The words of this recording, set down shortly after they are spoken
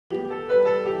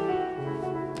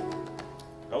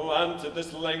planted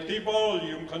this lengthy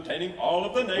volume containing all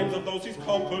of the names of those he's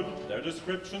conquered, their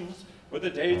descriptions, with the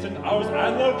dates and hours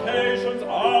and locations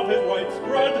of his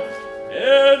widespread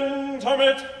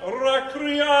intimate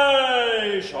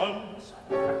recreations.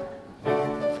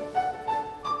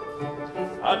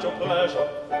 At your pleasure,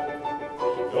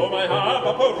 you may have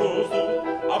a perusal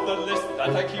of the list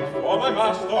that I keep for my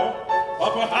master,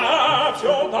 but perhaps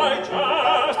you'll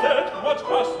digest it much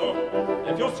faster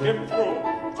if you skim through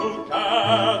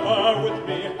together with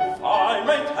me. I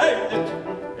maintain it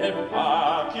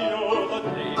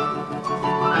immaculately.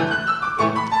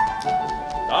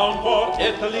 Down for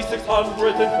Italy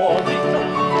 640.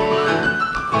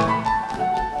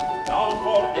 Down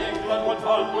for England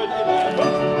 111.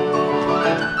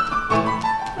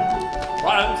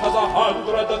 France has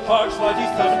 100, the Turks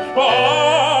 97.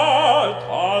 But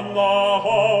on the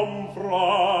home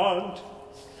front,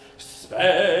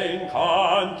 Spain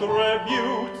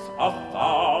contributes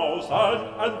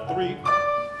 1,003.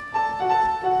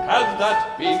 Can that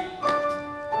be?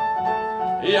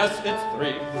 Yes, it's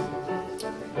 3.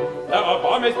 There are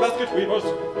barmaids, basket weavers.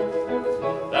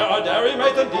 There are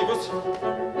dairymaids and divas.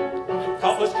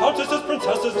 Countless countesses,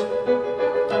 princesses.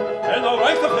 In the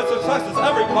ranks of his successes,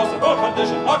 every possible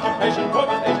condition, occupation,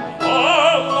 woman, age,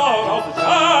 all houses,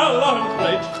 gallant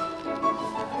rage.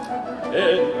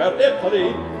 In Italy,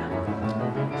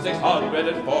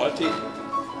 640.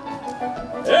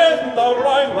 In the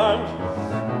Rhineland,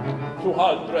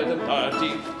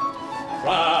 230.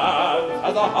 France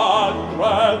has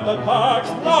 100, the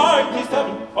Turks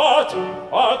 97. But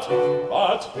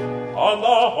on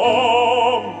the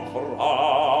home front,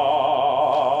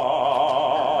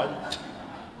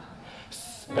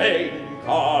 Spain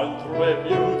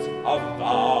contributes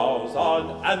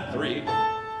 1,003.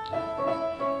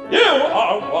 You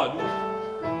are one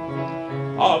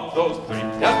of those 3.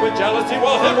 Yes, with jealousy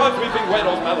will hit wives, weeping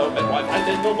widows, mellow midwives, and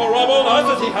innumerable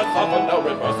nurses. He has suffered no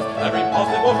reverses. Every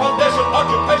possible condition,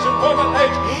 occupation, form, and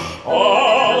age,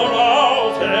 all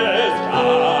around his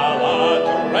gallant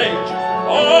rage.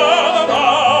 All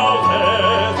around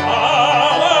his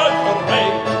gallant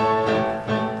rage.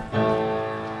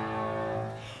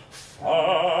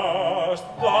 First,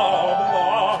 the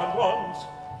blonde ones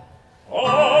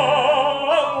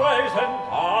always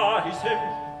entice him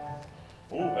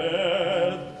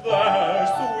with their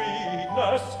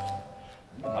sweetness,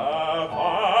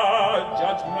 never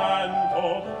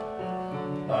judgmental,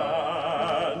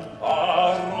 and the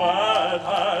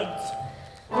redheads,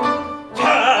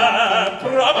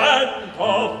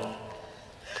 temperamental,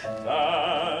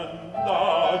 and the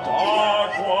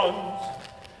dark ones,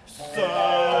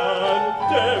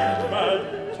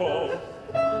 sentimental.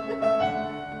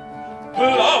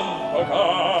 Plumper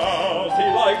girls he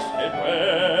likes in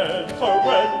winter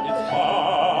when it's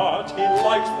hot, he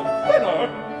likes them thinner.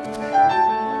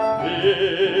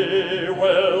 He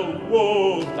will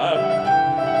woo them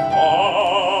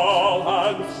tall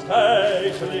and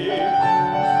stately,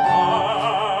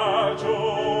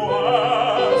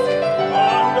 statuesque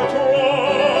and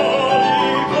truly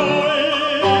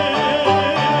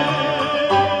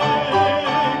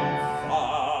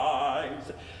size.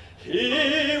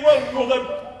 He will woo them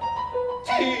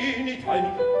teeny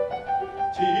tiny,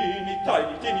 teeny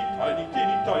tiny, teeny tiny,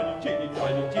 teeny tiny, teeny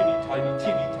tiny, teeny tiny,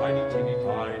 teeny tiny, teeny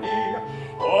tiny,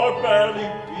 or barely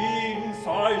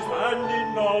bean-sized, and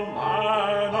in all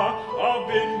manner of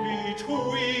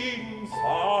in-between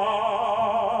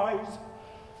size.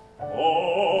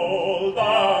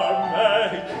 Older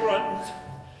matrons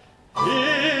he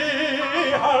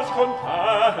has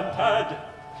contented,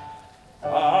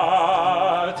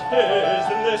 but his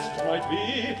list might be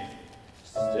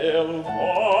still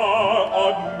more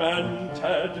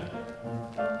augmented.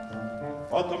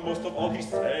 But the most of all he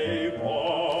saved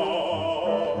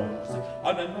was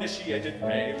uninitiated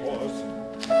neighbors.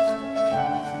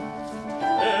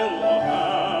 Ill or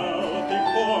healthy,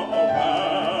 poor or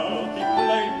wealthy,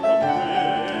 plain or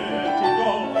pretty,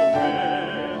 dull or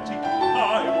witty, I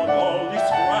want all these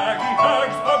scraggy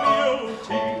hags of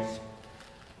beauties.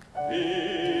 Be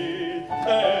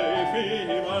they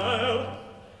female,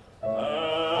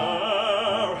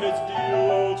 they're his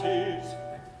duties.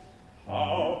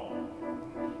 How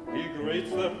he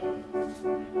greets them,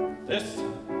 this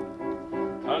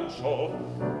can show.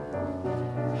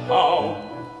 How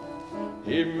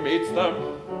he meets them,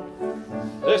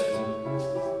 this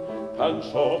can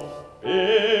show.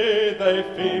 Be they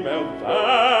female,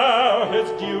 they're his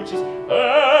duties, and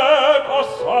a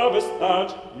service that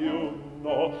you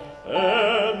know, in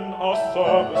a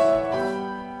service